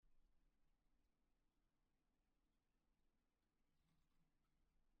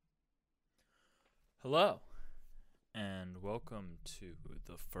Hello, and welcome to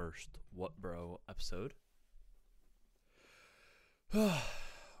the first What Bro episode.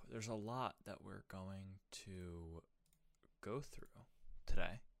 There's a lot that we're going to go through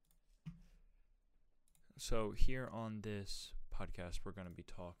today. So, here on this podcast, we're going to be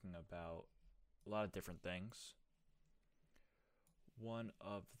talking about a lot of different things. One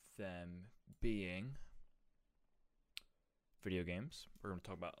of them being video games. We're going to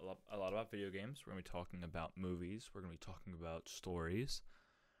talk about a lot about video games. We're going to be talking about movies. We're going to be talking about stories.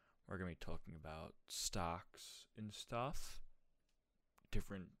 We're going to be talking about stocks and stuff.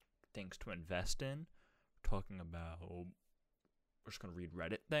 Different things to invest in. We're talking about, we're just going to read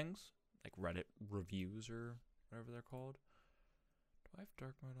Reddit things, like Reddit reviews or whatever they're called. Do I have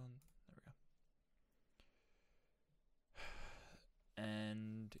dark mode on? There we go.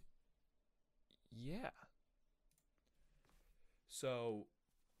 And yeah. So,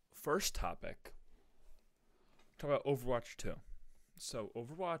 first topic, talk about Overwatch 2. So,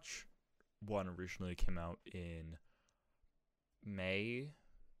 Overwatch 1 originally came out in May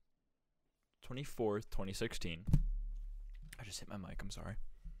 24th, 2016. I just hit my mic, I'm sorry.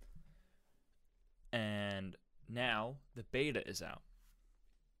 And now the beta is out.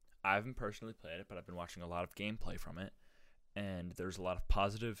 I haven't personally played it, but I've been watching a lot of gameplay from it, and there's a lot of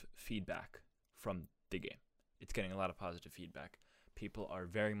positive feedback from the game. It's getting a lot of positive feedback. People are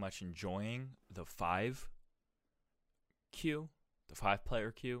very much enjoying the 5 queue, the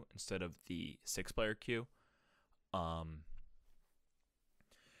 5-player queue, instead of the 6-player queue.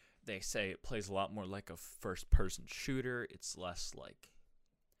 They say it plays a lot more like a first-person shooter. It's less like...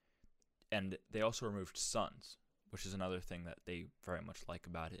 And they also removed stuns, which is another thing that they very much like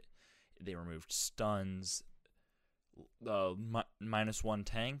about it. They removed stuns, the -1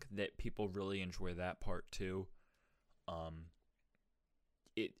 tank, that people really enjoy that part too.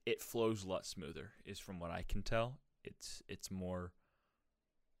 It flows a lot smoother, is from what I can tell. It's more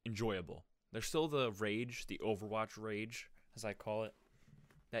enjoyable. There's still the rage, the Overwatch rage, as I call it,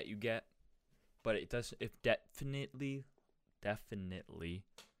 that you get, but it definitely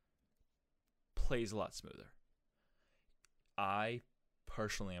plays a lot smoother. I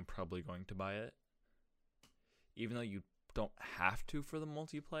personally am probably going to buy it, even though you don't have to for the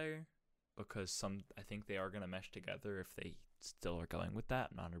multiplayer, because I think they are going to mesh together if they still are going with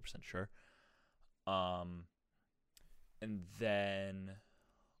that. I'm not 100% sure. And then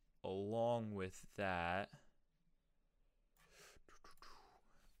along with that,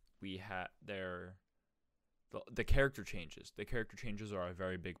 we had the character changes. The character changes are a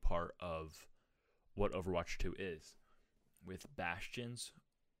very big part of what Overwatch 2 is. With Bastion's,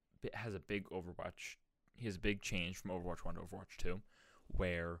 it has a big he has a big change from Overwatch 1 to Overwatch 2,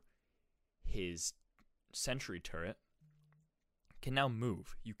 where his sentry turret can now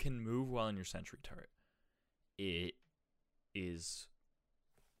move. You can move while in your sentry turret. It is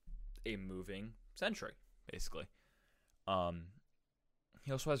a moving sentry, basically.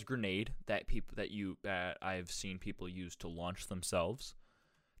 He also has a grenade that I've seen people use to launch themselves.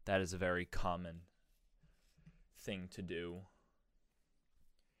 That is a very common thing to do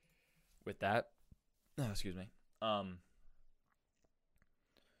with that. Oh, excuse me.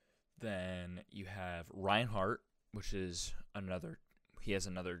 Then you have Reinhardt, which is he has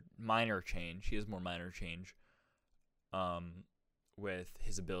another minor change. He has more minor change with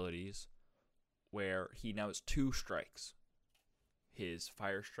his abilities, where he now has 2 strikes. His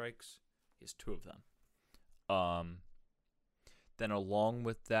fire strikes, he has 2 of them. Then along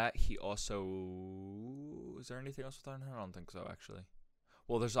with that, he also... Is there anything else with Reinhardt? I don't think so, actually.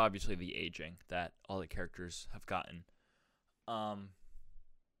 Well, there's obviously the aging that all the characters have gotten.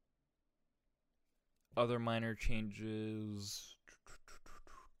 Other minor changes.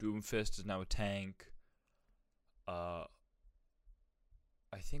 Doomfist is now a tank. I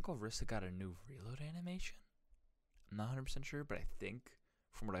think Orisa got a new reload animation. I'm not 100% sure, but I think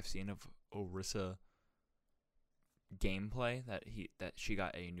from what I've seen of Orisa gameplay that she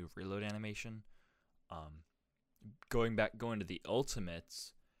got a new reload animation. Going to the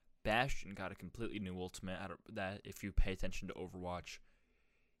ultimates, Bastion got a completely new ultimate. That if you pay attention to Overwatch,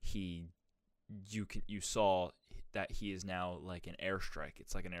 you saw that he is now like an airstrike.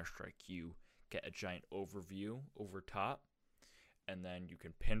 It's like an airstrike. You get a giant overview over top, and then you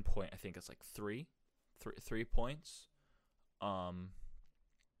can pinpoint. I think it's like three points,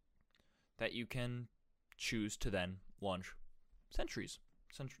 that you can choose to then launch sentry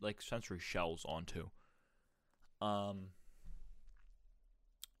shells onto.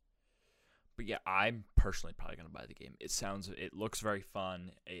 But yeah, I'm personally probably gonna buy the game. It looks very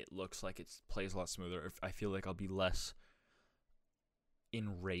fun. It looks like it plays a lot smoother. I feel like I'll be less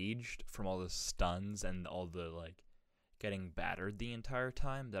enraged from all the stuns and all the like getting battered the entire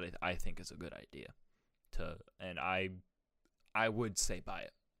time that I think is a good idea. And I would say buy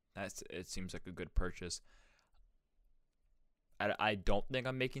it. It seems like a good purchase. I don't think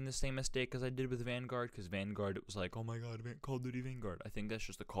I'm making the same mistake as I did with Vanguard, because Vanguard, it was like, oh my god, Call of Duty Vanguard. I think that's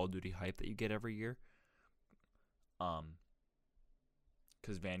just the Call of Duty hype that you get every year.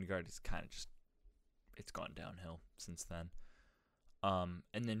 Because Vanguard is kind of just, it's gone downhill since then. And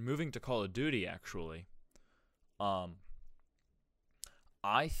then moving to Call of Duty, actually, I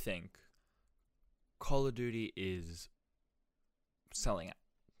think Call of Duty is selling out.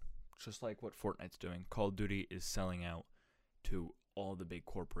 Just like what Fortnite's doing, Call of Duty is selling out to all the big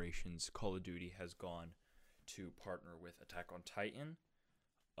corporations. Call of Duty has gone to partner with Attack on Titan.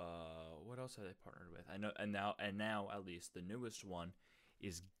 What else have they partnered with? I know, and now at least the newest one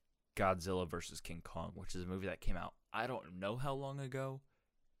is Godzilla vs. King Kong, which is a movie that came out I don't know how long ago.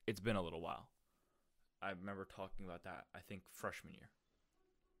 It's been a little while. I remember talking about that, I think freshman year.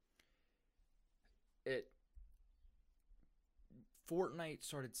 Fortnite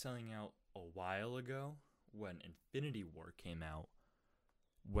started selling out a while ago when Infinity War came out,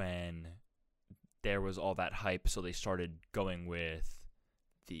 when there was all that hype, so they started going with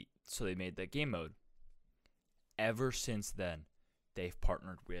so they made the game mode. Ever since then, they've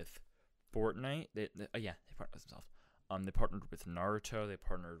partnered with Fortnite. They partnered with themselves. They partnered with Naruto. They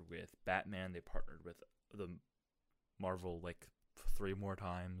partnered with Batman. They partnered with the Marvel like 3 more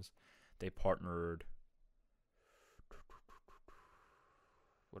times. They partnered.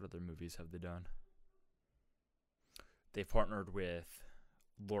 What other movies have they done? They partnered with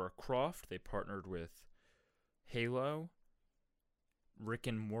Lara Croft. They partnered with Halo, Rick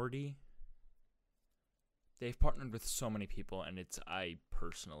and Morty. They've partnered with so many people, and I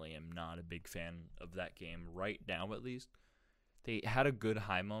personally am not a big fan of that game right now, at least. They had a good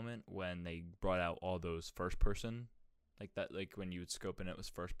high moment when they brought out all those first person, like that, like when you would scope and it was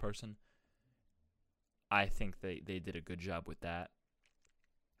first person. I think they did a good job with that.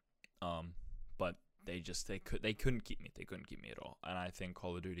 But they couldn't keep me. They couldn't keep me at all. And I think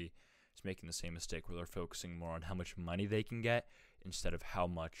Call of Duty is making the same mistake where they're focusing more on how much money they can get instead of how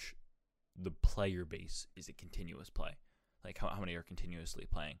much the player base is a continuous play. Like how many are continuously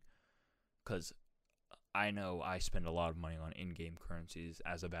playing. Because I know I spend a lot of money on in-game currencies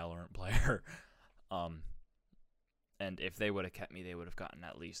as a Valorant player. And if they would have kept me, they would have gotten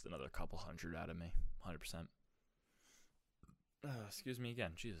at least another couple hundred out of me. 100%. Excuse me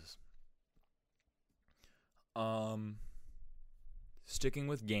again. Jesus. Sticking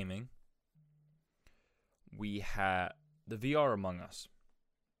with gaming, we had the VR Among Us.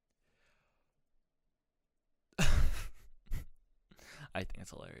 I think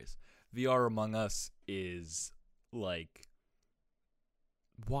it's hilarious. VR Among Us is like,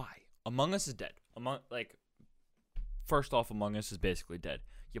 why? Among Us is dead. First off, Among Us is basically dead.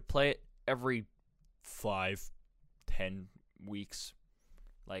 You play it every 5-10 weeks,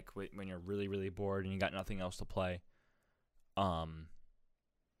 like when you're really, really bored and you got nothing else to play.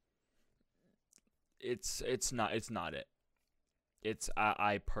 It's not it.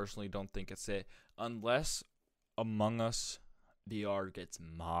 I personally don't think it's it, unless Among Us VR gets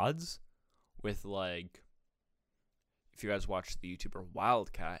mods with, like, if you guys watch the YouTuber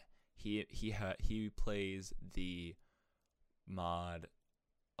Wildcat, he plays the mod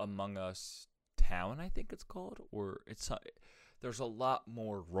Among Us Town, I think it's called, or there's a lot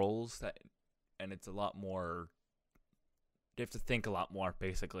more roles and it's a lot more, you have to think a lot more,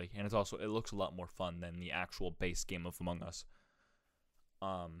 basically, and it looks a lot more fun than the actual base game of Among Us.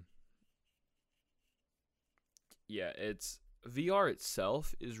 Yeah, VR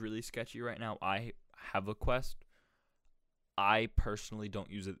itself is really sketchy right now. I have a Quest. I personally don't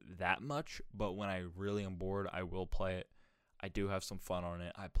use it that much, but when I really am bored, I will play it. I do have some fun on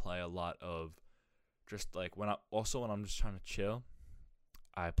it. I play a lot of just like when I'm just trying to chill,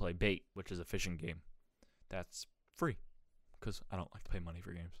 I play Bait, which is a fishing game. That's free because I don't like to pay money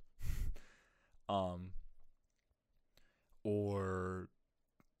for games. Or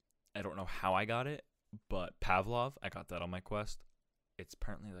I don't know how I got it, but Pavlov, I got that on my Quest. It's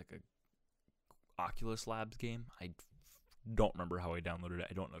apparently like a Oculus Labs game. I don't remember how I downloaded it.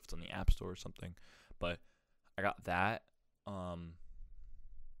 I don't know if it's on the App Store or something, but I got that.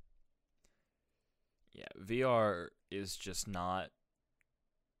 Yeah, VR is just not.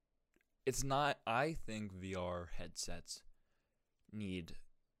 It's not. I think VR headsets need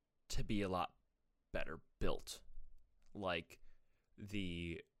to be a lot better built. Like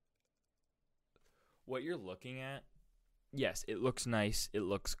what you're looking at, yes, it looks nice, it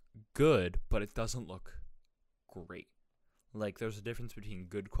looks good, but it doesn't look great. Like, there's a difference between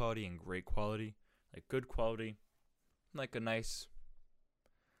good quality and great quality. Like, good quality, like a nice,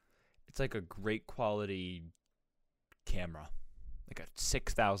 it's like a great quality camera, like a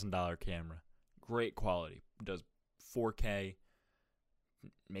 $6,000 camera. Great quality. Does 4K,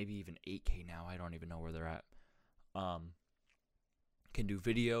 maybe even 8K now. I don't even know where they're at. Can do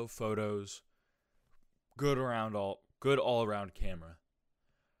video, photos, good all around camera.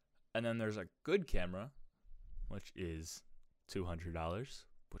 And then there's a good camera, which is $200,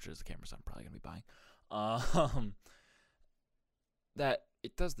 which is the cameras I'm probably gonna be buying. That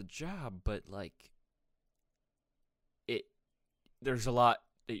it does the job, but like there's a lot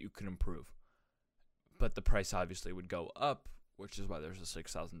that you can improve. But the price obviously would go up, which is why there's a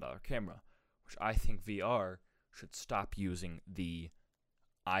 $6,000 camera, which I think VR should stop using the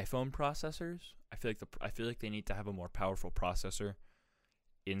iPhone processors. I feel like they need to have a more powerful processor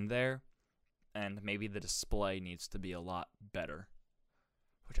in there, and maybe the display needs to be a lot better,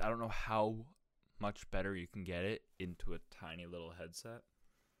 which I don't know how much better you can get it into a tiny little headset,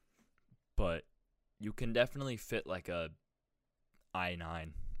 but you can definitely fit like a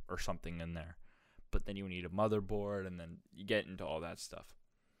i9 or something in there. But then you need a motherboard, and then you get into all that stuff.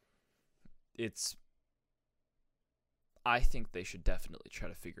 I think they should definitely try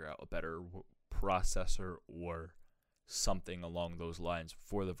to figure out a better processor or something along those lines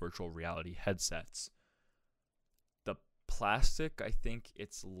for the virtual reality headsets. The plastic, I think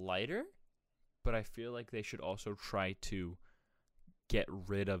it's lighter, but I feel like they should also try to get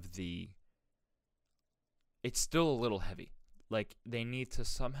rid of it's still a little heavy. Like, they need to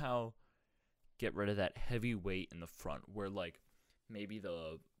somehow get rid of that heavy weight in the front, where like maybe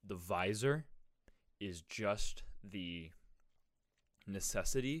the visor is just the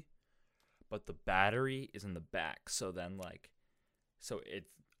necessity, but the battery is in the back. So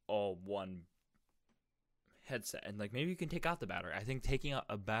it's all one headset, and like maybe you can take out the battery. I think taking out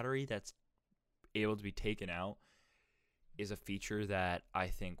a battery that's able to be taken out is a feature that I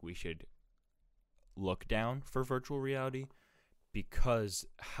think we should look down for virtual reality, because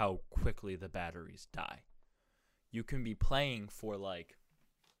how quickly the batteries die. You can be playing for like,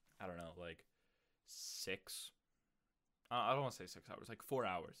 I don't know, like I don't want to say 6 hours, like 4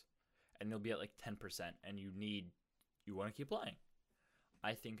 hours, and you'll be at like 10%, and you want to keep playing.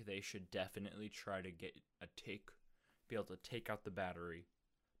 I think they should definitely try to be able to take out the battery,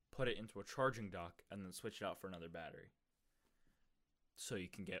 put it into a charging dock, and then switch it out for another battery, so you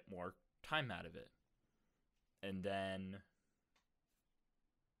can get more time out of it. And then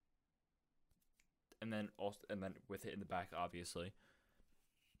with it in the back, obviously,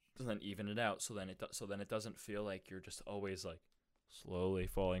 and then even it out, so then it doesn't feel like you're just always like slowly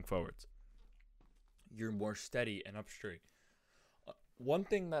falling forwards. You're more steady and up straight. One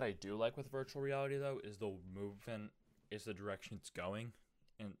thing that I do like with virtual reality, though, is the movement, is the direction it's going,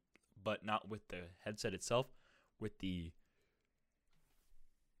 but not with the headset itself, with the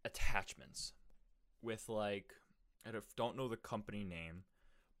attachments. With like, I don't know the company name,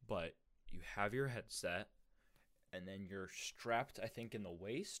 but you have your headset, and then you're strapped, I think, in the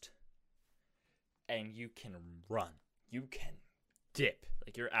waist, and you can run. You can dip.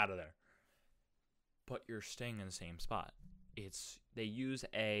 Like, you're out of there. But you're staying in the same spot. They use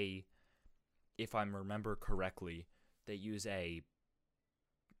if I remember correctly, they use a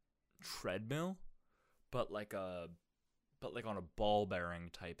treadmill, but on a ball bearing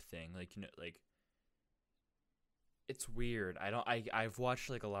type thing. Like, you know, like, it's weird. I've watched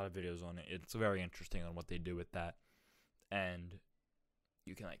like a lot of videos on it. It's very interesting on what they do with that. And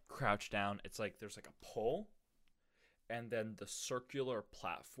you can like crouch down. It's like there's like a pole, and then the circular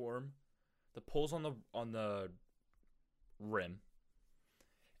platform. The pole's on the rim,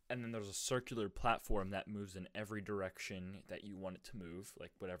 and then there's a circular platform that moves in every direction that you want it to move,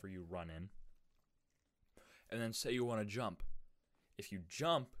 like whatever you run in. And then say you want to jump. If you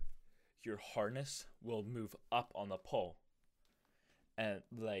jump, your harness will move up on the pole, and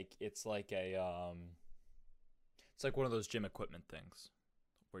like it's like one of those gym equipment things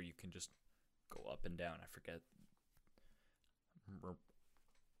where you can just go up and down. I forget.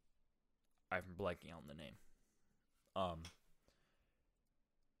 I'm blanking on the name.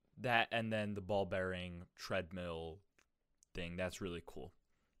 That, and then the ball bearing treadmill thing. That's really cool,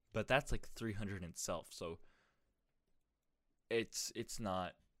 but that's like $300 in itself. So it's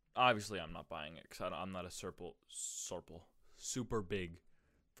not. Obviously, I'm not buying it because I'm not a super big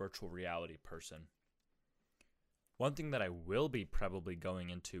virtual reality person. One thing that I will be probably going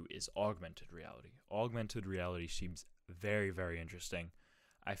into is augmented reality. Augmented reality seems very, very interesting.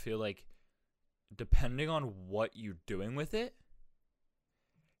 I feel like depending on what you're doing with it,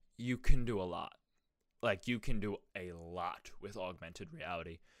 you can do a lot. like you can do a lot with augmented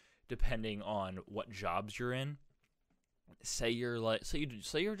reality, depending on what jobs you're in. Say you're like, say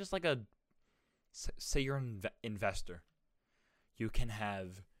you're just like say you're an investor. You can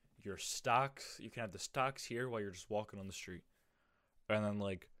have your stocks. You can have the stocks here while you're just walking on the street, and then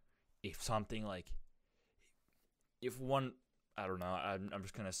like, if something like, if one, I don't know, I'm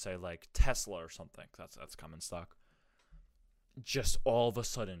just gonna say like Tesla or something. That's common stock. Just all of a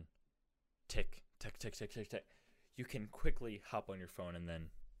sudden, tick, tick, tick, tick, tick, tick. You can quickly hop on your phone and then,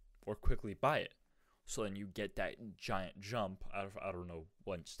 or quickly buy it. So then you get that giant jump. I don't know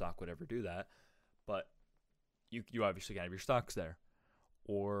what stock would ever do that, but you obviously can have your stocks there.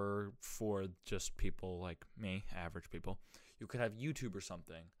 Or for just people like me, average people, you could have YouTube or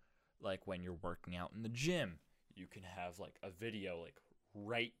something. Like when you're working out in the gym, you can have like a video like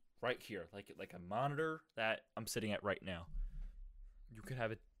right here, like a monitor that I'm sitting at right now. You could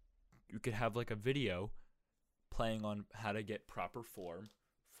have it. You could have like a video playing on how to get proper form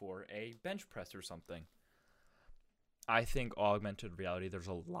for a bench press or something. I think augmented reality, there's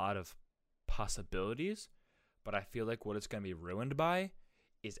a lot of possibilities, but I feel like what it's going to be ruined by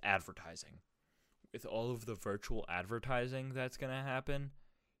is advertising. With all of the virtual advertising that's going to happen,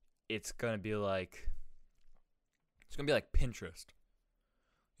 it's going to be like Pinterest.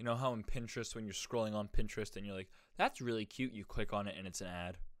 You know how in Pinterest, when you're scrolling on Pinterest and you're like, that's really cute, you click on it and it's an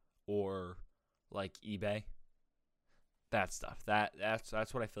ad? Or like eBay? That stuff.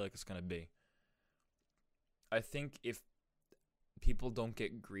 That's what I feel like it's going to be. I think if people don't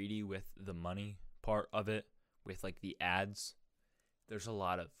get greedy with the money part of it, with like the ads, there's a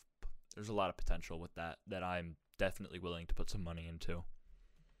lot of potential with that I'm definitely willing to put some money into.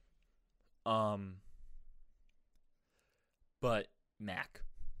 But Mac.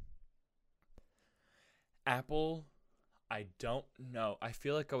 Apple, I don't know. I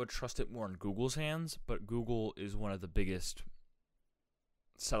feel like I would trust it more in Google's hands, but Google is one of the biggest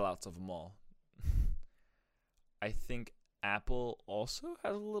sellouts of them all. I think Apple also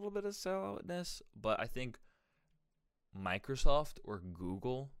has a little bit of selloutness, but I think Microsoft or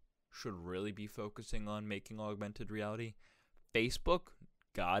Google should really be focusing on making augmented reality. Facebook,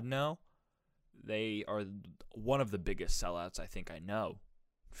 God no. They are one of the biggest sellouts I think I know,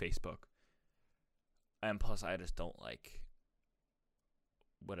 Facebook. And plus, I just don't like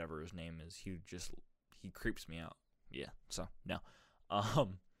whatever his name is. He creeps me out. Yeah, so, no.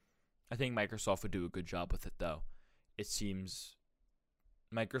 I think Microsoft would do a good job with it, though. It seems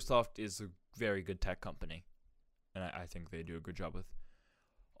Microsoft is a very good tech company, and I think they do a good job with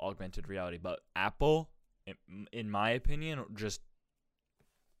augmented reality. But Apple, in my opinion,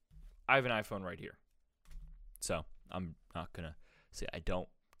 I have an iPhone right here. So I'm not going to say I don't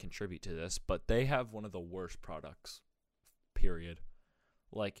contribute to this, but they have one of the worst products, period.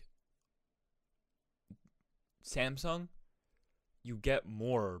 Like, Samsung, you get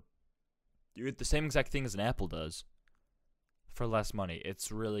the same exact thing as an Apple does for less money.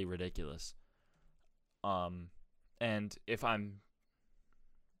 It's really ridiculous. And if I'm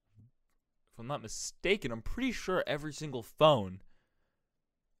not mistaken, I'm pretty sure every single phone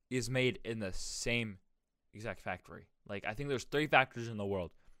is made in the same exact factory. Like, I think there's 3 factories in the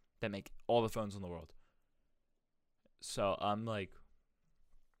world that make all the phones in the world. So I'm like,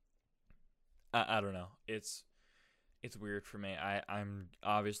 I don't know. It's weird for me. I'm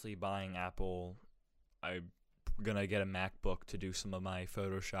obviously buying Apple. I'm gonna get a MacBook to do some of my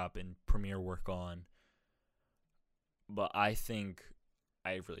Photoshop and Premiere work on. But I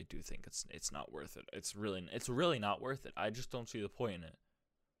really do think it's not worth it. It's really not worth it. I just don't see the point in it.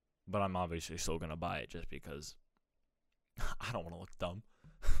 But I'm obviously still gonna buy it just because I don't want to look dumb.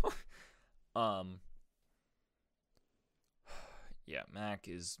 Yeah, Mac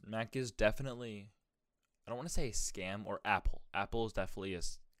is definitely, I don't want to say a scam, or Apple. Apple is definitely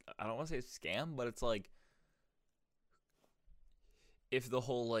I don't want to say a scam, but it's like, if the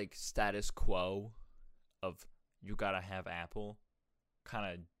whole like status quo of you gotta have Apple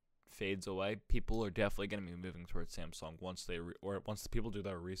kind of fades away, people are definitely going to be moving towards Samsung once once the people do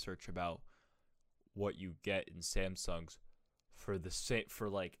their research about what you get in Samsungs for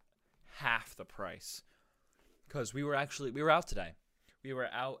like half the price. Because we were out today. We were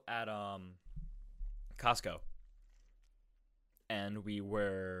out at Costco, and we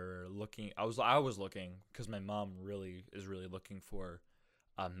were looking. I was looking because my mom is really looking for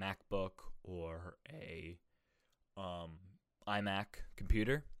a MacBook or a iMac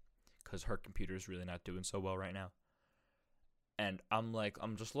computer, because her computer is really not doing so well right now. And I'm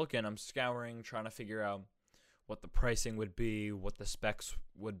just looking, I'm scouring, trying to figure out what the pricing would be, what the specs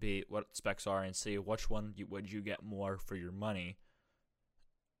would be, what specs are, and see which one would you get more for your money.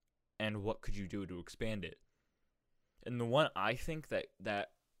 and what could you do to expand it. And the one I think that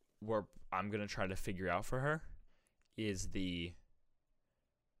I'm gonna try to figure out for her is I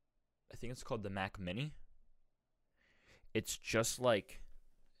think it's called the Mac Mini. It's just like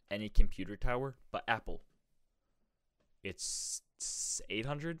any computer tower, but Apple. It's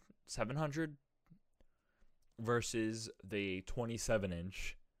 800, 700 versus the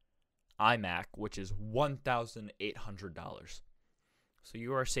 27-inch iMac, which is $1,800. So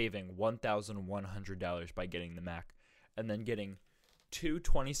you are saving $1,100 by getting the Mac, and then getting two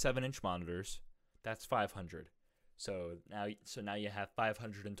 27-inch monitors. That's $500. So now you have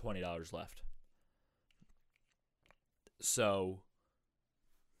 $520 left. So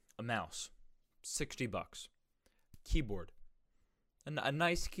a mouse, $60. Keyboard, a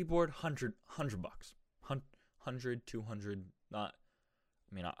nice keyboard, $100. 100, 200. Not.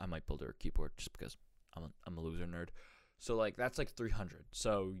 I mean, I might build her a keyboard just because I'm a loser nerd. So like that's like $300.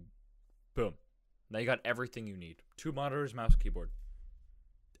 So, boom. Now you got everything you need: 2 monitors, mouse, keyboard.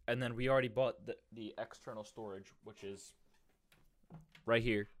 And then we already bought the external storage, which is right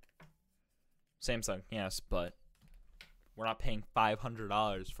here. Samsung, yes, but we're not paying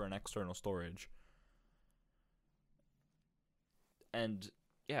 $500 for an external storage. And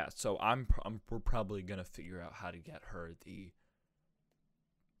yeah, so we're probably gonna figure out how to get her the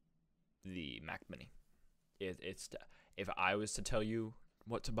Mac Mini. If I was to tell you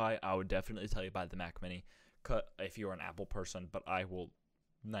what to buy, I would definitely tell you buy the Mac Mini. If you're an Apple person, but I will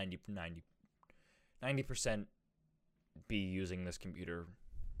 90% be using this computer.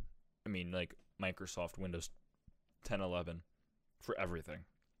 I mean, like Microsoft Windows 10, 11 for everything.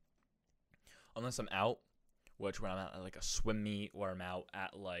 Unless I'm out, which when I'm at like a swim meet or I'm out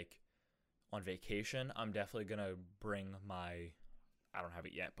at like on vacation, I'm definitely gonna bring my. I don't have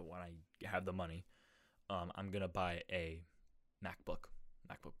it yet, but when I have the money, I'm gonna buy a MacBook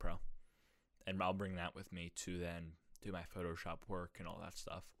Pro, and I'll bring that with me to then do my Photoshop work and all that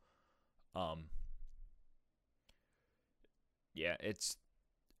stuff. Yeah,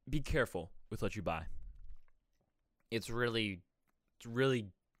 be careful with what you buy. It's really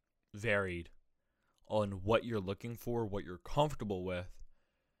varied on what you're looking for, what you're comfortable with,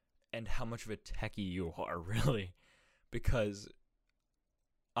 and how much of a techie you are, really. Because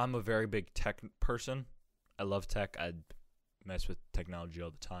I'm a very big tech person. I love tech. I mess with technology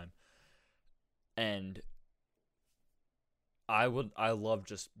all the time. And I love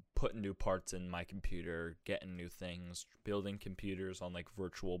just putting new parts in my computer, getting new things, building computers on like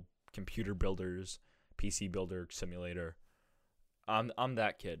virtual computer builders, PC builder simulator. I'm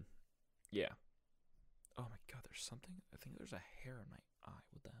that kid. Yeah. Oh my god, there's something. I think there's a hair in my eye.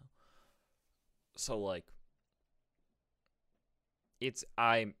 What the hell? So like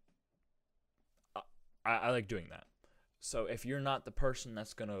I like doing that. So if you're not the person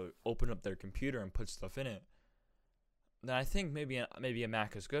that's gonna open up their computer and put stuff in it, then I think maybe a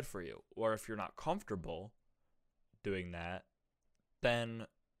Mac is good for you. Or if you're not comfortable doing that, then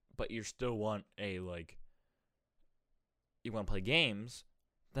but you still want you want to play games,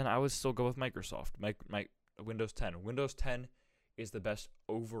 then I would still go with Microsoft. My Windows 10. Windows 10 is the best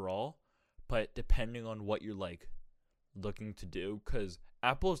overall, but depending on what you're like looking to do, because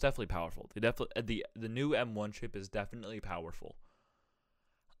Apple is definitely powerful. The new M1 chip is definitely powerful.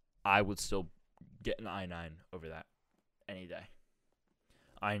 I would still get an i9 over that any day.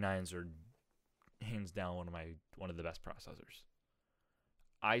 i9s are hands down one of the best processors.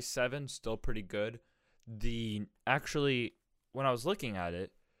 i7 still pretty good. When I was looking at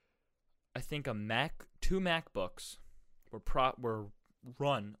it, I think two MacBooks were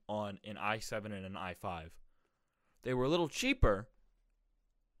run on an i7 and an i5. They were a little cheaper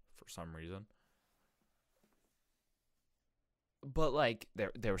for some reason, but like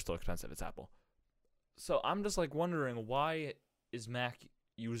they were still expensive. It's Apple. So I'm just like wondering, why is Mac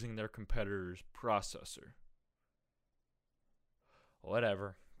using their competitor's processor?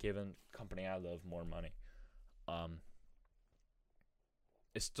 Whatever, giving company I love more money.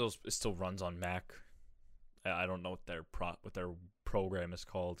 It still runs on Mac. I don't know what their program is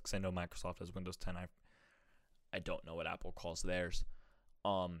called, because I know Microsoft has Windows 10. I don't know what Apple calls theirs.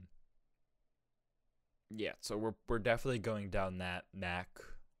 Yeah, so we're definitely going down that Mac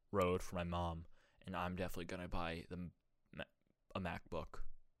road for my mom, and I'm definitely gonna buy a MacBook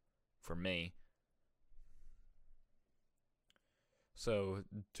for me. So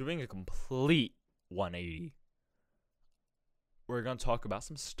doing a complete 180, we're gonna talk about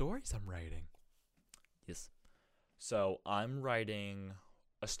some stories I'm writing. Yes. So I'm writing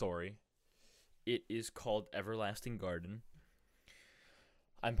a story. It is called Everlasting Garden.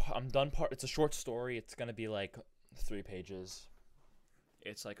 I'm done part. It's a short story. It's gonna be like 3 pages.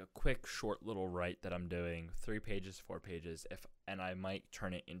 It's like a quick, short little write that I'm doing, 3 pages, 4 pages, and I might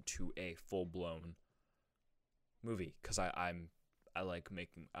turn it into a full blown movie because I like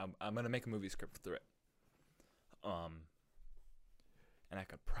making. I'm gonna make a movie script through it. And I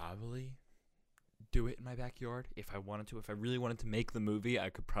could probably do it in my backyard if I wanted to. If I really wanted to make the movie, I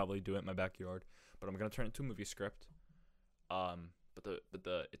could probably do it in my backyard. But I'm gonna turn it into a movie script. But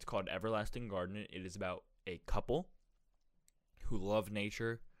it's called Everlasting Garden. It is about a couple who love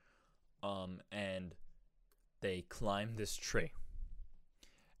nature, and they climb this tree.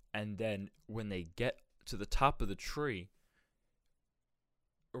 And then when they get to the top of the tree,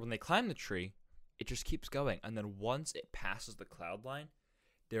 or when they climb the tree, it just keeps going. And then once it passes the cloud line,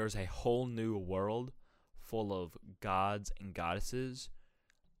 there's a whole new world full of gods and goddesses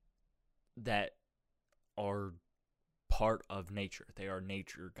that are part of nature. They are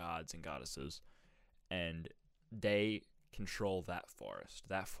nature gods and goddesses, and they control that forest.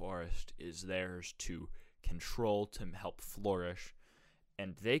 That forest is theirs to control, to help flourish,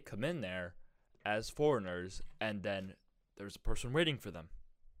 and they come in there as foreigners, and then there's a person waiting for them.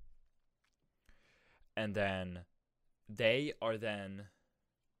 And then they are then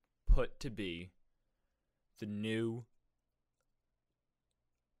put to be the new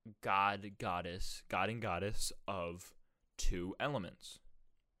god and goddess of two elements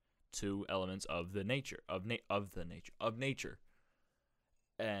of the nature of nature.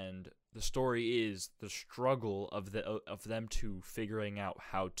 And the story is the struggle of them to figuring out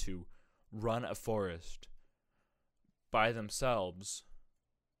how to run a forest by themselves,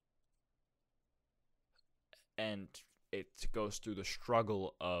 and it goes through the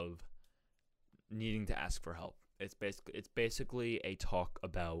struggle of needing to ask for help. It's basically a talk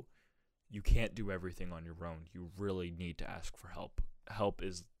about you can't do everything on your own. You really need to ask for help. Help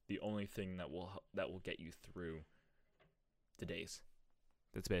is the only thing that will get you through the days.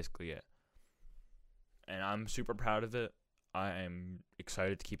 That's basically it. And I'm super proud of it. I am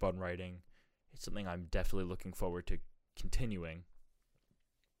excited to keep on writing. It's something I'm definitely looking forward to continuing.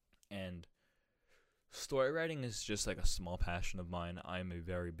 And story writing is just like a small passion of mine. I'm a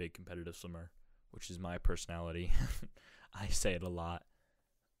very big competitive swimmer, which is my personality. I say it a lot.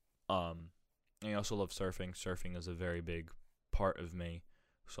 I also love surfing. Surfing is a very big part of me,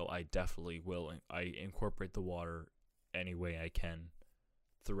 so I definitely will. I incorporate the water any way I can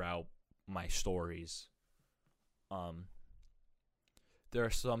throughout my stories. There are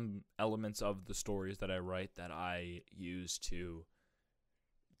some elements of the stories that I write that I use to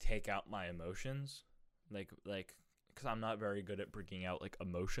take out my emotions, like because I'm not very good at bringing out like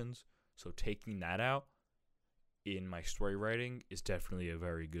emotions. So taking that out in my story writing is definitely a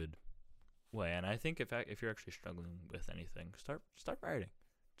very good way. And I think if you're actually struggling with anything, start writing.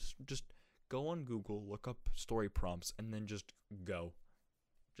 Just go on Google, look up story prompts, and then just go.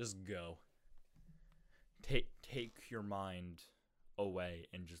 Just go. Take your mind away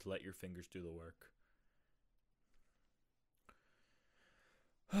and just let your fingers do the work.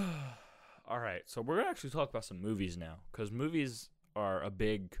 All right, so we're going to actually talk about some movies now, because movies are a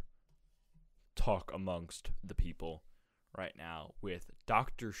big talk amongst the people right now, with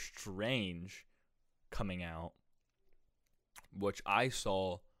Doctor Strange coming out, which I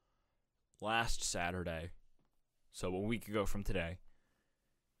saw last Saturday, so a week ago from today.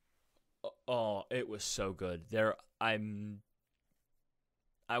 Oh, it was so good. I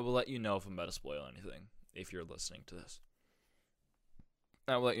will let you know if I'm about to spoil anything, if you're listening to this.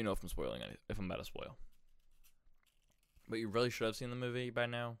 I will let you know if I'm spoiling anything, if I'm about to spoil. But you really should have seen the movie by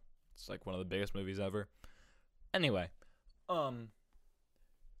now. It's like one of the biggest movies ever. Anyway,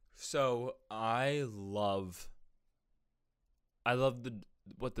 so I love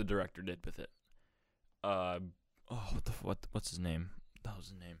what the director did with it. What's his name? That was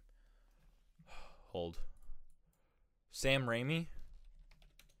his name. Hold. Sam Raimi.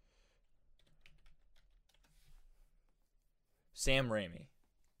 Sam Raimi.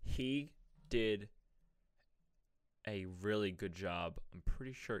 He did a really good job. I'm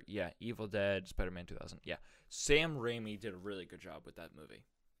pretty sure. Yeah, Evil Dead, Spider-Man 2000. Yeah, Sam Raimi did a really good job with that movie.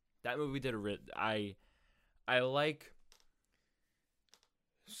 That movie did I like.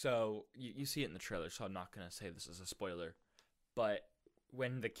 So you see it in the trailer, so I'm not gonna say this is a spoiler, but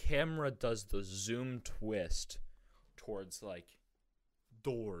when the camera does the zoom twist towards like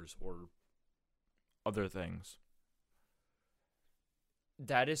doors or other things,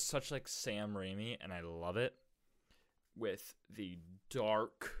 that is such like Sam Raimi, and I love it. With the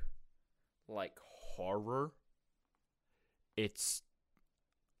dark, like horror, it's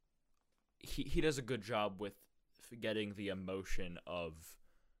he does a good job with getting the emotion of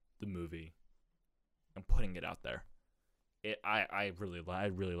the movie and putting it out there. I really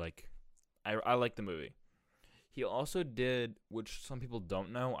like I like the movie. He also did, which some people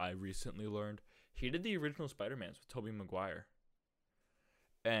don't know, I recently learned, he did the original Spider-Mans with Tobey Maguire.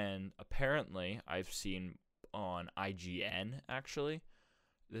 And apparently, I've seen on IGN actually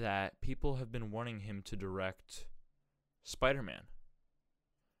that people have been wanting him to direct Spider-Man.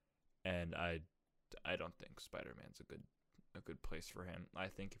 And I don't think Spider-Man's a good place for him. I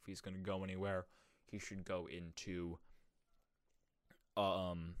think if he's going to go anywhere, he should go into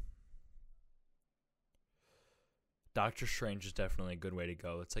Doctor Strange is definitely a good way to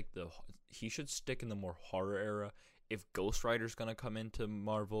go. It's like he should stick in the more horror era. If Ghost Rider's gonna come into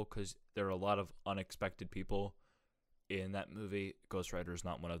Marvel, because there are a lot of unexpected people in that movie. Ghost Rider is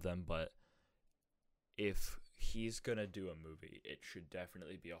not one of them, but if he's gonna do a movie, it should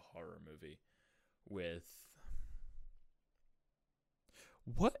definitely be a horror movie. With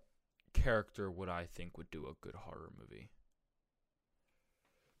what character would I think would do a good horror movie?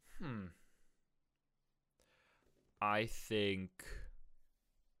 I think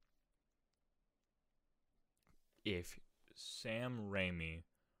if Sam Raimi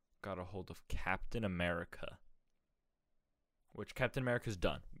got a hold of Captain America, which Captain America's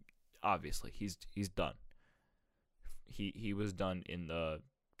done, obviously he's done. He was done in the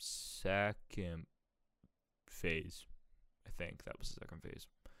second phase. I think that was the second phase.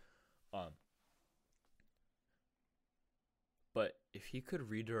 But if he could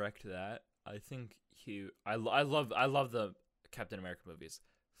redirect that, I think I love the Captain America movies.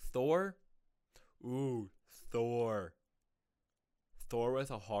 Thor, ooh, Thor. Thor with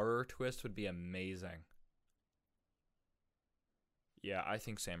a horror twist would be amazing. Yeah, I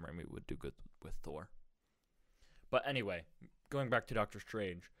think Sam Raimi would do good with Thor. But anyway, going back to Doctor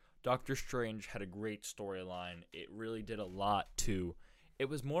Strange. Doctor Strange had a great storyline. It really did a lot to... It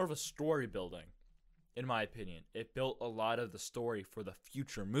was more of a story building, in my opinion. It built a lot of the story for the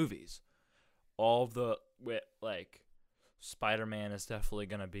future movies. All the... Like, Spider-Man is definitely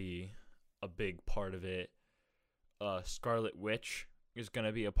going to be a big part of it. Scarlet Witch is going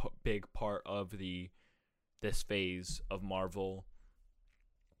to be a big part of this phase of Marvel.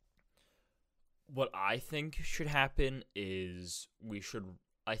 What I think should happen is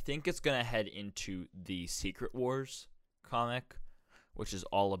I think it's going to head into the Secret Wars comic, which is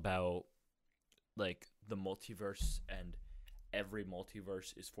all about, like, the multiverse, and every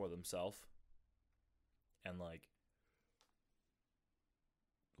multiverse is for themselves. And, like,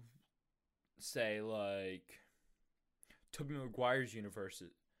 say, like, Tobey Maguire's universe,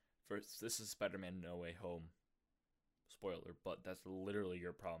 this is Spider-Man No Way Home. Spoiler, but that's literally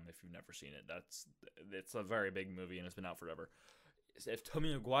your problem if you've never seen it. It's a very big movie and it's been out forever. If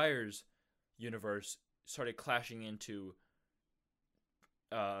Tobey Maguire's universe started clashing into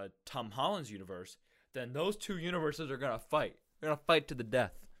Tom Holland's universe, then those two universes are gonna fight. They're gonna fight to the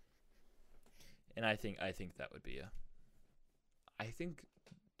death. And I think that would be I think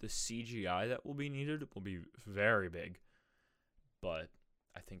the CGI that will be needed will be very big, but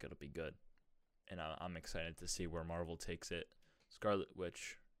I think it'll be good. And I'm excited to see where Marvel takes it. Scarlet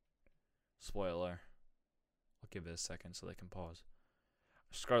Witch, spoiler. I'll give it a second so they can pause.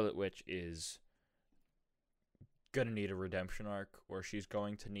 Scarlet Witch is going to need a redemption arc, or she's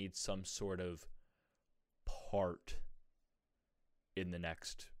going to need some sort of part in the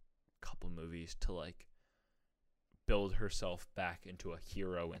next couple movies to, like, build herself back into a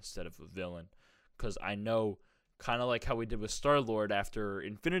hero instead of a villain. Because I know, kind of like how we did with Star-Lord after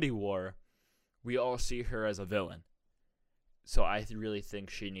Infinity War, we all see her as a villain. So I really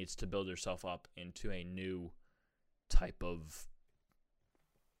think she needs to build herself up into a new type of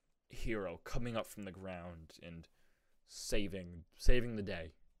hero, coming up from the ground and saving the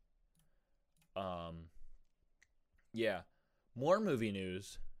day. Yeah. More movie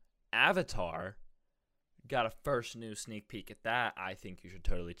news. Avatar got a first new sneak peek at that. I think you should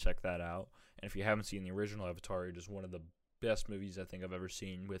totally check that out. And if you haven't seen the original Avatar, it is one of the best movies I think I've ever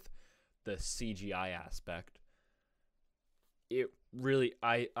seen with the CGI aspect. It really,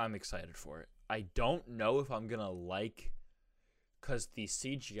 I'm excited for it. I don't know if I'm gonna like, because the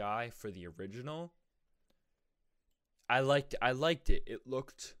CGI for the original, I liked it. It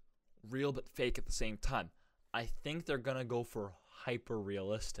looked real but fake at the same time. I think they're gonna go for hyper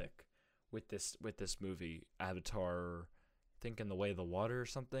realistic with this movie, Avatar. I think In the Way of the Water or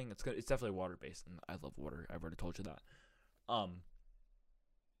something. It's definitely water based, and I love water. I've already told you that.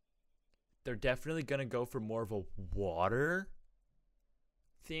 They're definitely going to go for more of a water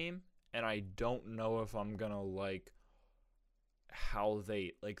theme, and I don't know if I'm going to like how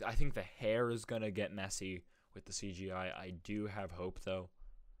they, like, I think the hair is going to get messy with the CGI. I do have hope, though.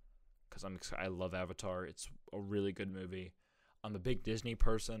 because I love Avatar. It's a really good movie. I'm a big Disney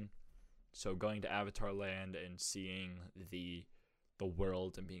person, so going to Avatar Land and seeing the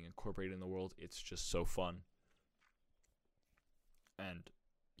world and being incorporated in the world, it's just so fun. And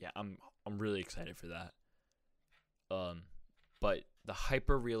yeah, I'm really excited for that. But the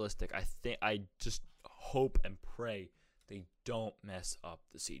hyper realistic, I just hope and pray they don't mess up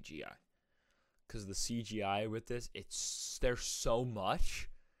the CGI, because the CGI with this, there's so much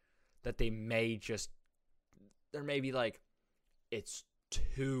that there may be like, it's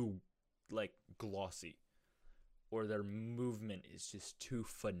too like glossy, or their movement is just too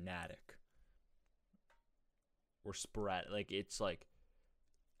fanatic or sporadic. Like, it's like,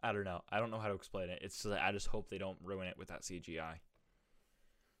 I don't know how to explain it. It's like, I just hope they don't ruin it with that CGI.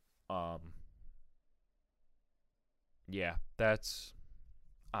 Yeah, that's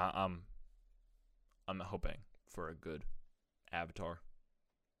I'm hoping for a good Avatar,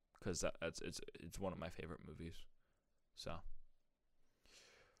 because it's one of my favorite movies. So,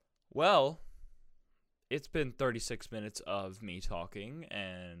 well, it's been 36 minutes of me talking,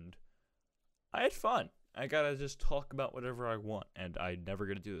 and I had fun. I gotta just talk about whatever I want, and I never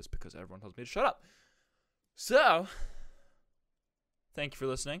gonna do this because everyone tells me to shut up. So, thank you for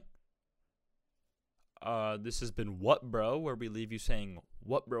listening. This has been What Bro, where we leave you saying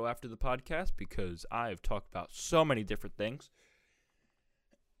what bro after the podcast, because I've talked about so many different things,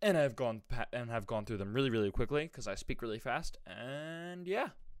 and I've gone through them really, really quickly because I speak really fast. And yeah,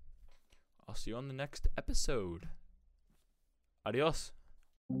 I'll see you on the next episode. Adios.